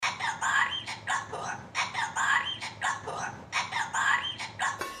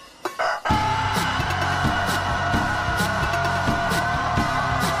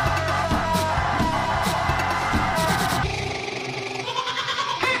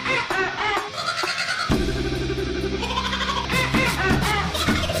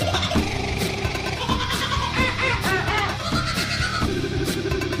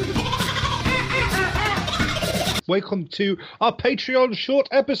Welcome to our Patreon short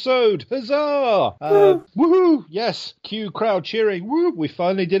episode. Huzzah! Woohoo! Yes, cue crowd cheering. Woo! We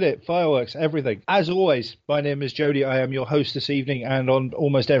finally did it. Fireworks, everything. As always, my name is Jody. I am your host this evening and on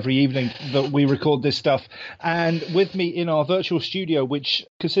almost every evening that we record this stuff. And with me in our virtual studio, which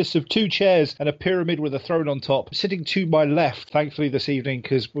consists of 2 chairs and a pyramid with a throne on top, sitting to my left, thankfully this evening,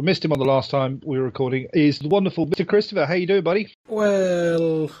 because we missed him on the last time we were recording, is the wonderful Mr. Christopher. How you doing, buddy?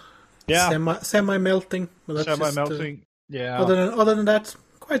 Well... Yeah, semi-melting. Well, semi-melting. Yeah. Other than that,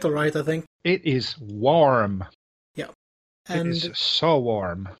 quite all right, I think. It is warm. Yeah, and it is so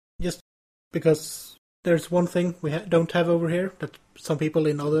warm. Just because there's one thing we don't have over here that some people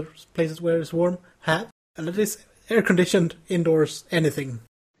in other places where it's warm have, and it is air-conditioned indoors anything.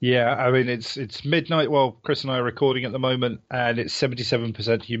 Yeah, I mean, it's midnight. Well, Chris and I are recording at the moment, and it's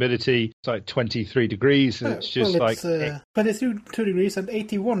 77% humidity. It's like 23 degrees, and it's just 22 degrees and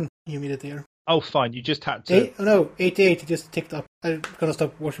 81 humidity here. Oh, fine. You just had to... 88. It just ticked up. I'm going to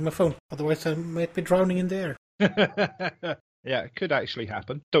stop washing my phone. Otherwise, I might be drowning in the air. Yeah, it could actually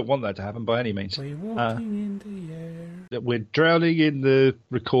happen. Don't want that to happen by any means. We're walking in the air. That we're drowning in the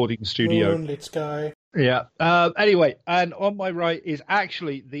recording studio. Moonlit sky. Yeah. Anyway, and on my right is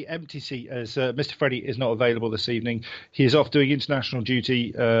actually the empty seat, as Mr. Freddie is not available this evening. He is off doing international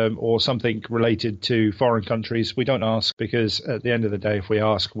duty or something related to foreign countries. We don't ask because at the end of the day, if we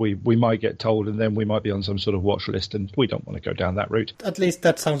ask, we might get told and then we might be on some sort of watch list and we don't want to go down that route. At least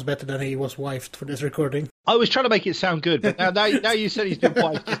that sounds better than he was wifed for this recording. I was trying to make it sound good, but now you said he's been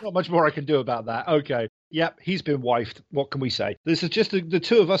wifed. There's not much more I can do about that. Okay. Yep, he's been wifed. What can we say? This is just the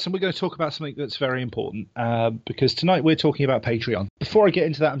two of us, and we're going to talk about something that's very important, because tonight we're talking about Patreon. Before I get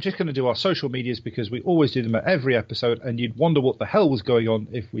into that, I'm just going to do our social medias, because we always do them at every episode, and you'd wonder what the hell was going on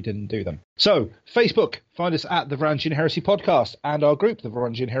if we didn't do them. So, Facebook, find us at the Varangian Heresy Podcast, and our group, the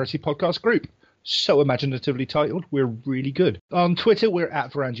Varangian Heresy Podcast Group. So imaginatively titled, we're really good. On Twitter, we're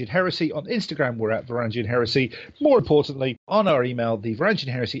at Varangian Heresy. On Instagram, we're at Varangian Heresy. More importantly, on our email,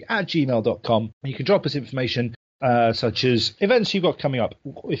 thevarangianheresy@gmail.com. You can drop us information such as events you've got coming up.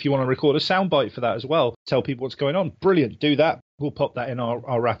 If you want to record a soundbite for that as well, tell people what's going on. Brilliant, do that. We'll pop that in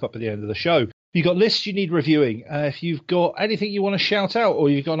our wrap-up at the end of the show. You've got lists you need reviewing. If you've got anything you want to shout out, or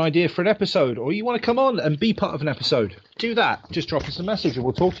you've got an idea for an episode, or you want to come on and be part of an episode, do that. Just drop us a message and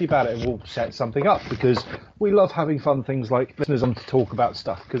we'll talk to you about it and we'll set something up, because we love having fun things like listeners on to talk about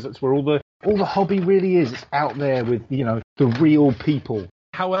stuff, because that's where all the hobby really is. It's out there with, the real people.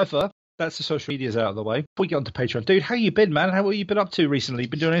 However, that's the social medias out of the way. We get onto Patreon. Dude, how you been, man? How have you been up to recently?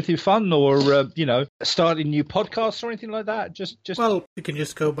 Been doing anything fun or, starting new podcasts or anything like that? Just. Well, you can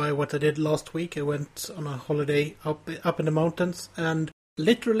just go by what I did last week. I went on a holiday up in the mountains and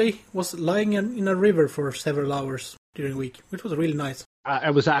literally was lying in a river for several hours during the week, which was really nice.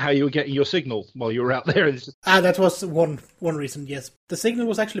 And was that how you were getting your signal while you were out there? That was one reason, yes. The signal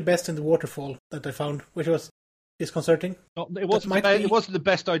was actually best in the waterfall that I found, which was disconcerting. It wasn't the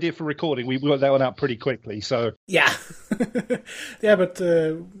best idea for recording. We worked that one out pretty quickly, so... Yeah. Yeah, but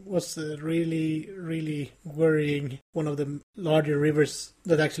was really, really worrying. One of the larger rivers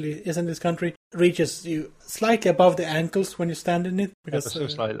that actually is in this country reaches you slightly above the ankles when you stand in it, because so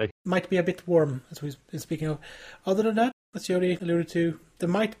slightly. It might be a bit warm, as we've been speaking of. Other than that, as Jody alluded to, there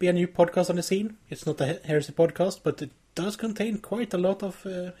might be a new podcast on the scene. It's not a heresy podcast, but it does contain quite a lot of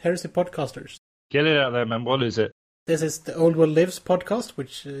heresy podcasters. Get it out there, man. What is it? This is the Old World Lives podcast,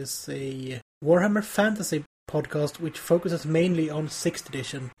 which is a Warhammer Fantasy podcast which focuses mainly on 6th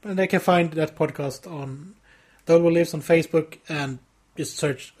edition. And I can find that podcast on the Old World Lives on Facebook, and just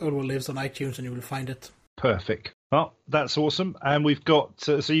search Old World Lives on iTunes and you will find it. Perfect. Well, that's awesome. And we've got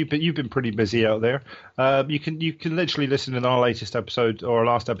so you've been pretty busy out there. You can literally listen in our latest episode or our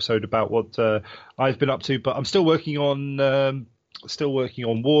last episode about what I've been up to. But I'm still working on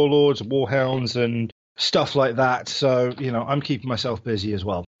Warlords, Warhounds, and stuff like that. So I'm keeping myself busy as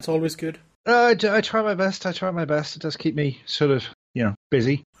well. It's always good. I try my best. It does keep me sort of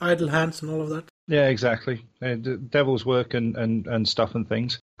busy. Idle hands and all of that. Yeah, exactly. Devil's work and stuff and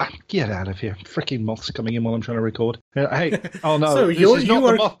things. Get out of here. Freaking moths coming in while I'm trying to record. Hey, oh no, so this is not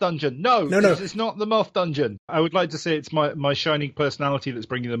the moth dungeon. No, this is not the moth dungeon. I would like to say it's my shining personality that's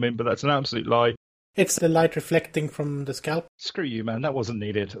bringing them in, but that's an absolute lie. It's the light reflecting from the scalp. Screw you, man. That wasn't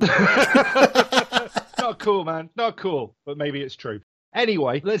needed. Not cool, man. Not cool. But maybe it's true.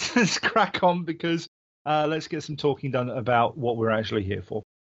 Anyway, let's crack on, because let's get some talking done about what we're actually here for.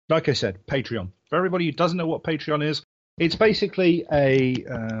 Like I said, Patreon. For everybody who doesn't know what Patreon is, it's basically a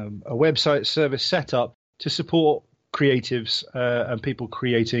website service set up to support creatives and people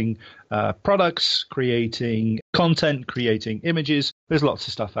creating products, creating content, creating images. There's lots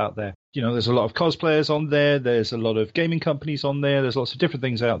of stuff out there. There's a lot of cosplayers on there. There's a lot of gaming companies on there. There's lots of different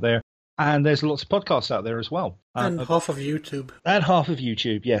things out there. And there's lots of podcasts out there as well. And half of YouTube. And half of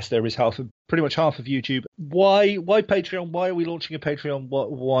YouTube. Yes, there is pretty much half of YouTube. Why Patreon? Why are we launching a Patreon?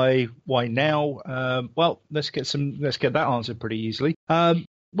 Why now? Well, let's get that answered pretty easily.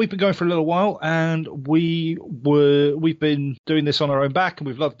 We've been going for a little while, and we've been doing this on our own back, and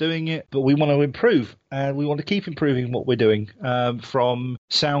we've loved doing it, but we want to improve, and we want to keep improving what we're doing, from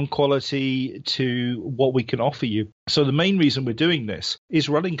sound quality to what we can offer you. So the main reason we're doing this is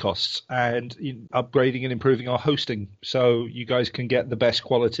running costs and upgrading and improving our hosting, so you guys can get the best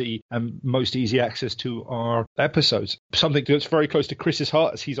quality and most easy access to our episodes. Something that's very close to Chris's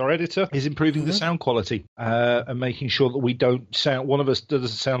heart, as he's our editor, is improving the sound quality and making sure that we don't sound. One of us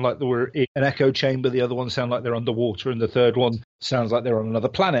doesn't sound like we're in an echo chamber, the other one sound like they're underwater, and the third one sounds like they're on another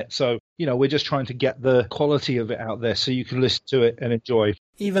planet. So we're just trying to get the quality of it out there so you can listen to it and enjoy.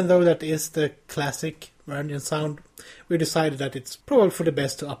 Even though that is the classic Varangian sound, we decided that it's probably for the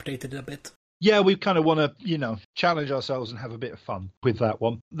best to update it a bit. Yeah, we kind of want to, challenge ourselves and have a bit of fun with that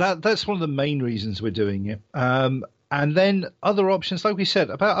one. That's one of the main reasons we're doing it. And then other options, like we said,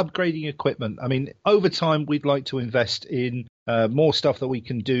 about upgrading equipment. I mean, over time, we'd like to invest in more stuff that we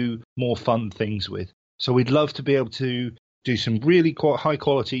can do more fun things with. So we'd love to be able to do some really high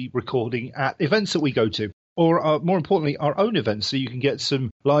quality recording at events that we go to, or more importantly, our own events, so you can get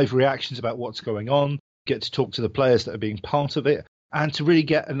some live reactions about what's going on, get to talk to the players that are being part of it, and to really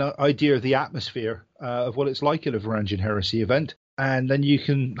get an idea of the atmosphere of what it's like at a Varangian Heresy event. And then you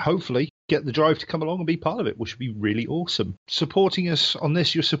can hopefully get the drive to come along and be part of it, which would be really awesome. Supporting us on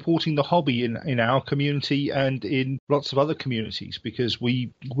this, you're supporting the hobby in our community and in lots of other communities, because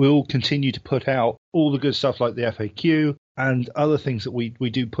we will continue to put out all the good stuff like the FAQ and other things that we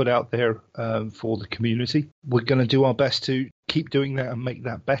do put out there for the community. We're going to do our best to keep doing that and make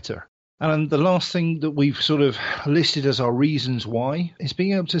that better. And the last thing that we've sort of listed as our reasons why is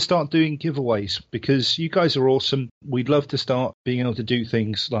being able to start doing giveaways, because you guys are awesome. We'd love to start being able to do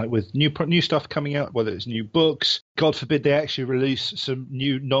things like with new stuff coming out, whether it's new books. God forbid they actually release some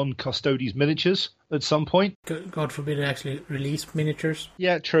new non-Custodes miniatures at some point. God forbid they actually release miniatures.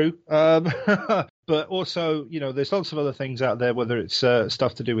 Yeah, true. But also, there's lots of other things out there, whether it's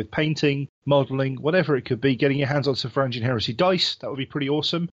stuff to do with painting, modelling, whatever it could be. Getting your hands on some Varangian Heresy dice, that would be pretty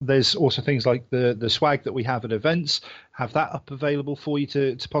awesome. There's also things like the swag that we have at events. Have that up available for you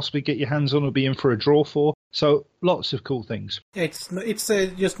to possibly get your hands on or be in for a draw for. So lots of cool things. It's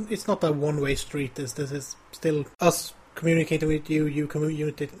not a one-way street. This is still us communicating with you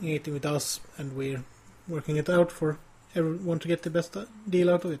communicating with us, and we're working it out for everyone to get the best deal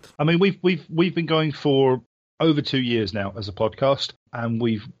out of it. I mean, we've been going for over 2 years now as a podcast, and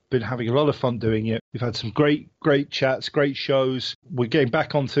we've been having a lot of fun doing it. We've had some great chats, great shows. We're getting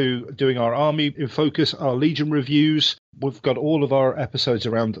back onto doing our Army in Focus, our Legion reviews. We've got all of our episodes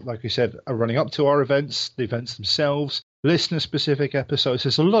around, like we said, are running up to our events, the events themselves, listener-specific episodes.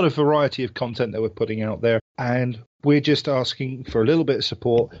 There's a lot of variety of content that we're putting out there, and we're just asking for a little bit of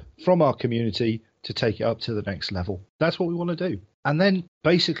support from our community to take it up to the next level. That's what we want to do. And then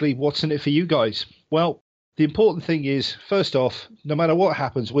basically, what's in it for you guys? Well, the important thing is, first off, no matter what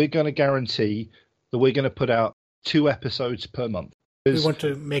happens, we're going to guarantee that we're going to put out 2 episodes per month. We want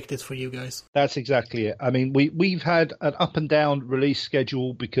to make this for you guys. That's exactly it. I mean, we've had an up and down release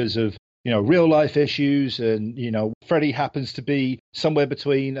schedule because of real life issues, and Freddie happens to be somewhere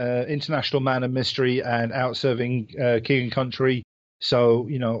between International Man and Mystery and out serving King and Country. So,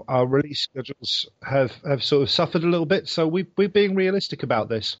 our release schedules have sort of suffered a little bit. So we're being realistic about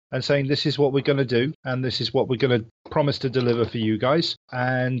this and saying this is what we're going to do, and this is what we're going to promise to deliver for you guys.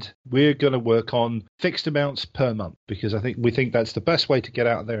 And we're going to work on fixed amounts per month, because we think that's the best way to get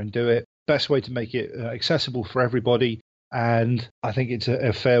out there and do it, best way to make it accessible for everybody. And I think it's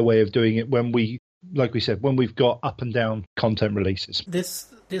a fair way of doing it when like we said, when we've got up and down content releases.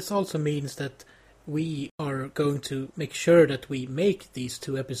 This also means that we are going to make sure that we make these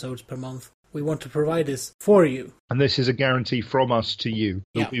 2 episodes per month. We want to provide this for you. And this is a guarantee from us to you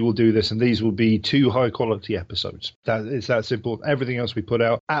that we will do this, and these will be 2 high-quality episodes. It's that simple. Everything else we put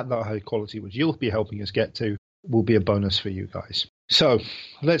out at that high quality, which you'll be helping us get to, will be a bonus for you guys. So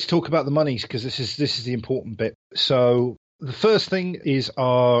let's talk about the monies, because this is the important bit. So the first thing is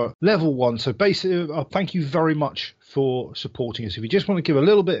our level 1. So basically, thank you very much for supporting us. If you just want to give a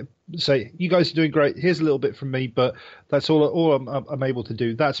little bit, say, you guys are doing great, here's a little bit from me, but that's all I'm able to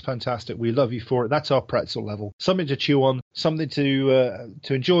do. That's fantastic. We love you for it. That's our pretzel level. Something to chew on, something to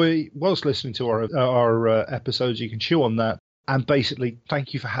enjoy whilst listening to our episodes. You can chew on that. And basically,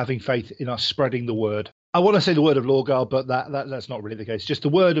 thank you for having faith in us spreading the word. I want to say the word of Lorgar, but that's not really the case. Just the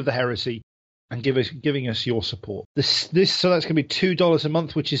word of the heresy. And giving us your support. So that's going to be $2 a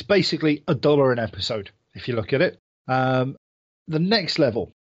month, which is basically $1 an episode, if you look at it. The next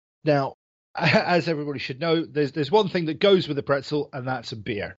level. Now, as everybody should know, there's one thing that goes with the pretzel, and that's a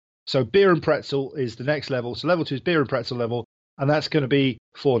beer. So beer and pretzel is the next level. So level 2 is beer and pretzel level, and that's going to be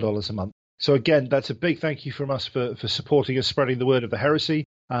 $4 a month. So again, that's a big thank you from us for supporting us, spreading the word of the heresy.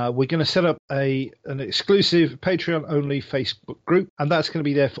 We're going to set up an exclusive Patreon-only Facebook group, and that's going to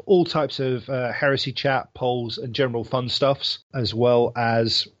be there for all types of heresy chat, polls, and general fun stuffs, as well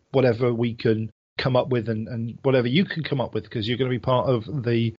as whatever we can come up with and whatever you can come up with, because you're going to be part of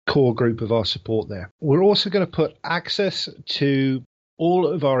the core group of our support there. We're also going to put access to all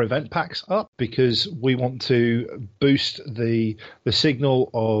of our event packs up, because we want to boost the signal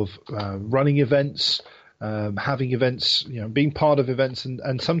of running events, having events, being part of events.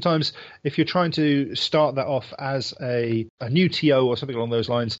 And sometimes if you're trying to start that off as a new TO or something along those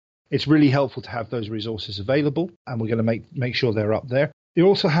lines, it's really helpful to have those resources available, and we're going to make sure they're up there. You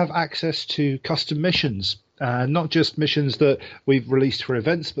also have access to custom missions, not just missions that we've released for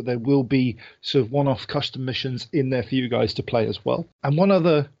events, but there will be sort of one-off custom missions in there for you guys to play as well. And one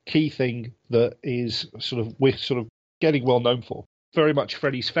other key thing that is we're getting well known for, very much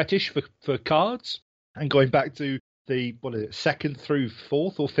Freddie's fetish for cards. And going back to the, 2nd through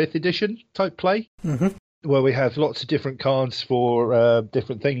 4th or 5th edition type play, where we have lots of different cards for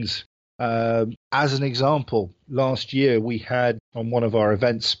different things. As an example, last year we had, on one of our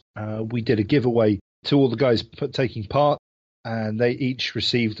events, we did a giveaway to all the guys taking part, and they each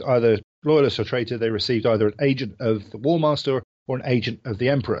received, either loyalist or traitor, they received either an agent of the Warmaster or an agent of the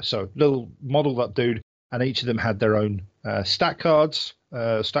Emperor. So little modelled up dude, and each of them had their own stat cards,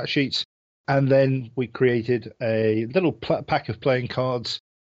 stat sheets. And then we created a little pack of playing cards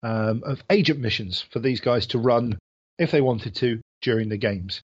of agent missions for these guys to run if they wanted to during the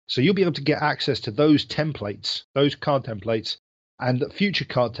games. So you'll be able to get access to those templates, those card templates, and future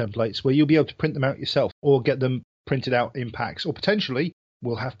card templates where you'll be able to print them out yourself or get them printed out in packs, or potentially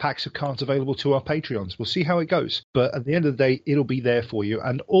we'll have packs of cards available to our Patreons. We'll see how it goes. But at the end of the day, it'll be there for you.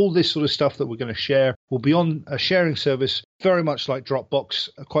 And all this sort of stuff that we're going to share will be on a sharing service, very much like Dropbox,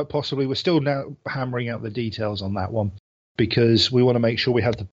 quite possibly. We're still now hammering out the details on that one, because we want to make sure we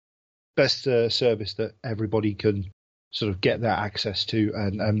have the best service that everybody can sort of get that access to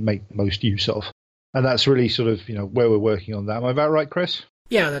and make the most use of. And that's really where we're working on that. Am I about right, Chris?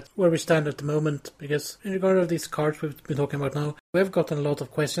 Yeah, that's where we stand at the moment, because in regard to these cards we've been talking about now, we have gotten a lot of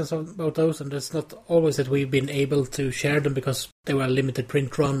questions about those, and it's not always that we've been able to share them because they were a limited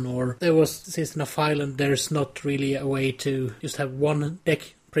print run, or there was this in a file and there's not really a way to just have one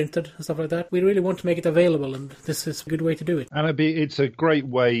deck printed and stuff like that. We really want to make it available, and this is a good way to do it. And it's a great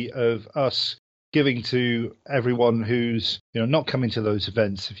way of us giving to everyone who's not coming to those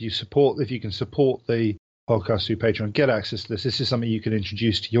events. If you can support the podcast through Patreon, get access to this. This is something you can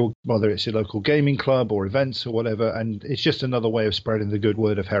introduce to whether it's your local gaming club or events or whatever, and it's just another way of spreading the good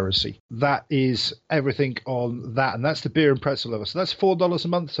word of heresy. That is everything on that, and that's the beer and pretzel level. So that's $4 a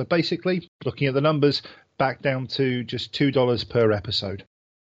month. So basically, looking at the numbers, back down to just $2 per episode.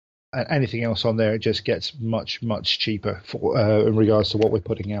 And anything else on there, it just gets much, much cheaper in regards to what we're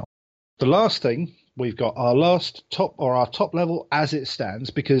putting out. The last thing, we've got our top level as it stands,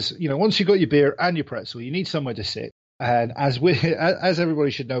 because once you've got your beer and your pretzel, you need somewhere to sit. And as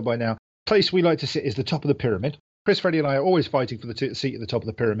everybody should know by now, the place we like to sit is the top of the pyramid. Chris, Freddie, and I are always fighting for the seat at the top of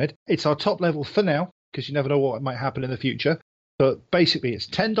the pyramid. It's our top level for now, because you never know what might happen in the future. But basically, it's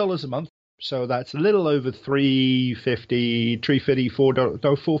 $10 a month, so that's a little over $3.50,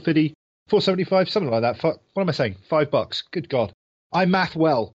 $4.50, $4.75, something like that. What am I saying? $5. Good God, I math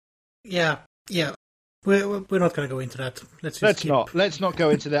well. Yeah. We're not going to go into that. Let's not go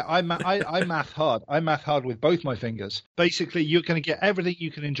into that. I math hard. I math hard with both my fingers. Basically, you're going to get everything you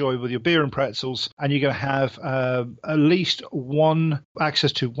can enjoy with your beer and pretzels, and you're going to have at least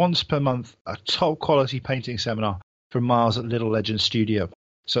access to once per month a top quality painting seminar from Miles at Little Legend Studio.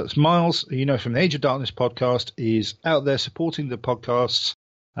 So it's Miles, from the Age of Darkness podcast, is out there supporting the podcasts,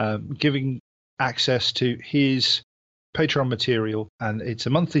 giving access to his Patreon material, and it's a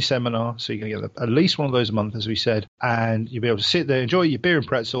monthly seminar, so you're going to get at least one of those a month, as we said, and you'll be able to sit there, enjoy your beer and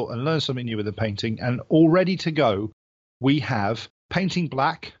pretzel, and learn something new with the painting, and all ready to go we have painting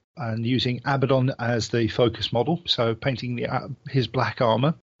black and using Abaddon as the focus model, so painting his black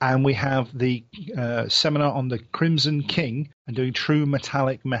armor. And we have the seminar on the Crimson King and doing true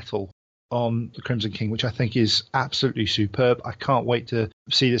metallic metal on the Crimson King, which I think is absolutely superb. I can't wait to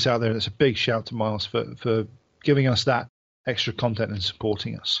see this out there. And it's a big shout to Miles for giving us that extra content and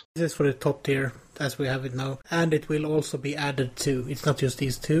supporting us. This is for the top tier as we have it now. And it will also be added to, it's not just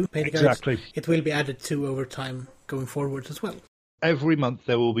these two painting guides. Exactly. It will be added to over time going forward as well. Every month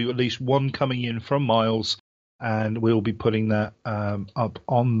there will be at least one coming in from Miles, and we'll be putting that up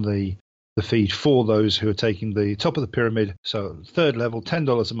on the feed for those who are taking the top of the pyramid. So third level,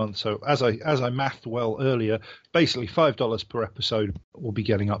 $10 a month. So as I mathed well earlier, basically $5 per episode will be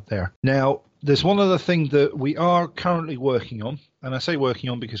getting up there. Now, there's one other thing that we are currently working on, and I say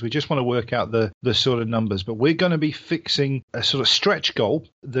working on because we just want to work out the sort of numbers, but we're going to be fixing a sort of stretch goal.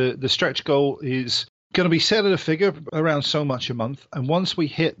 The stretch goal is going to be set at a figure around so much a month, and once we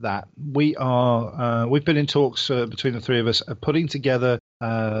hit that, we've been in talks between the three of us putting together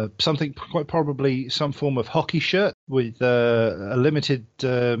something, quite probably some form of hockey shirt with a limited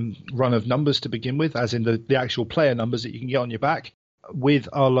run of numbers to begin with, as in the actual player numbers that you can get on your back, with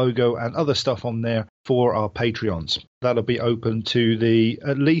our logo and other stuff on there for our Patreons. That'll be open to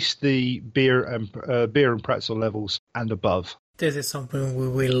at least the beer and pretzel levels and above. This is something we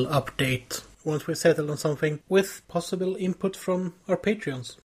will update once we settle on something, with possible input from our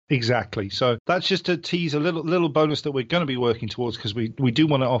Patreons. Exactly. So that's just to tease a little bonus that we're going to be working towards, because we do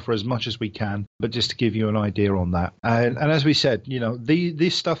want to offer as much as we can, but just to give you an idea on that. And as we said,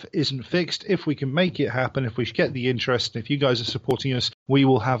 this stuff isn't fixed. If we can make it happen, if we get the interest, if you guys are supporting us, we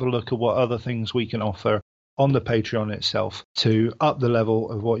will have a look at what other things we can offer on the Patreon itself to up the level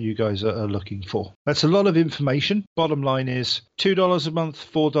of what you guys are looking for. That's a lot of information. Bottom line is $2 a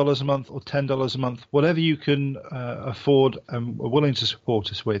month, $4 a month, or $10 a month, whatever you can afford and are willing to support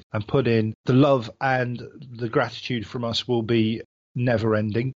us with, and put in. The love and the gratitude from us will be never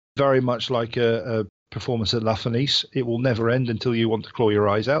ending. Very much like a performance at La Fenice. It will never end until you want to claw your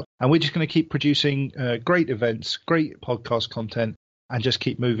eyes out. And we're just going to keep producing great events, great podcast content, and just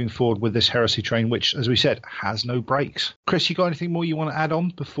keep moving forward with this heresy train, which, as we said, has no brakes. Chris, you got anything more you want to add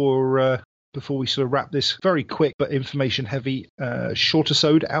on before we sort of wrap this very quick but information-heavy shorter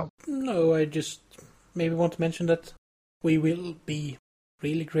episode out? No, I just maybe want to mention that we will be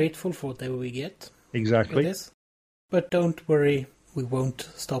really grateful for whatever we get. Exactly. This. But don't worry, we won't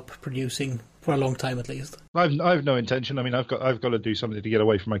stop producing for a long time at least. I've no intention. I mean, I've got to do something to get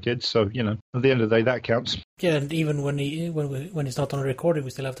away from my kids. So at the end of the day, that counts. Yeah, and even when he's not on a recording,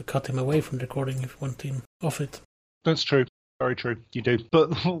 we still have to cut him away from the recording if we want him off it. That's true. Very true. You do.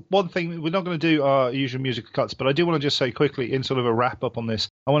 But one thing, we're not going to do our usual musical cuts, but I do want to just say quickly, in sort of a wrap up on this,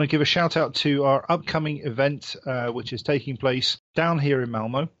 I want to give a shout out to our upcoming event, which is taking place down here in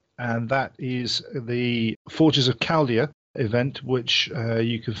Malmo, and that is the Forges of Chaldea event, which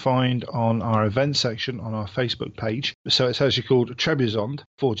you can find on our event section on our Facebook page. So it's actually called Trebizond,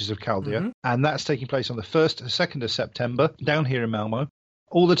 Forges of Chaldea, and that's taking place on the 1st and 2nd of September down here in Malmo.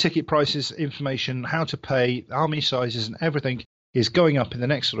 All the ticket prices, information, how to pay, army sizes and everything is going up in the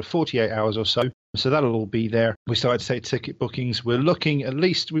next sort of 48 hours or so. So that'll all be there. We started to take ticket bookings. We're looking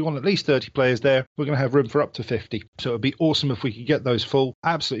we want at least 30 players there. We're going to have room for up to 50. So it would be awesome if we could get those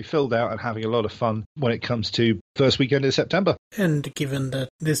absolutely filled out, and having a lot of fun when it comes to first weekend of September. And given that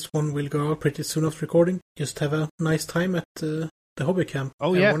this one will go out pretty soon after recording, just have a nice time at the hobby camp.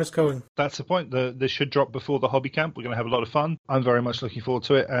 Oh, yeah. Everyone is going. That's the point. This should drop before the hobby camp. We're going to have a lot of fun. I'm very much looking forward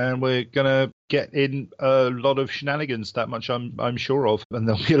to it, and we're going to get in a lot of shenanigans. That much I'm sure of. And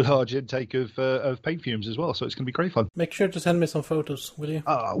there'll be a large intake of paint fumes as well. So it's going to be great fun. Make sure to send me some photos, will you?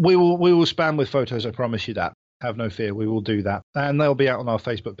 We will spam with photos. I promise you that. Have no fear. We will do that, and they'll be out on our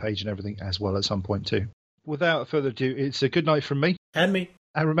Facebook page and everything as well at some point too. Without further ado, it's a good night from me. And me.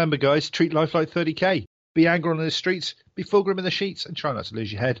 And remember, guys, treat life like 30k. Be angry on the streets, be Fulgrim in the sheets, and try not to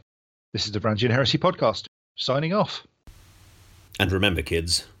lose your head. This is the Varangian Heresy Podcast, signing off. And remember,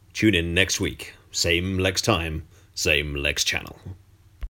 kids, tune in next week. Same Lex time, same Lex channel.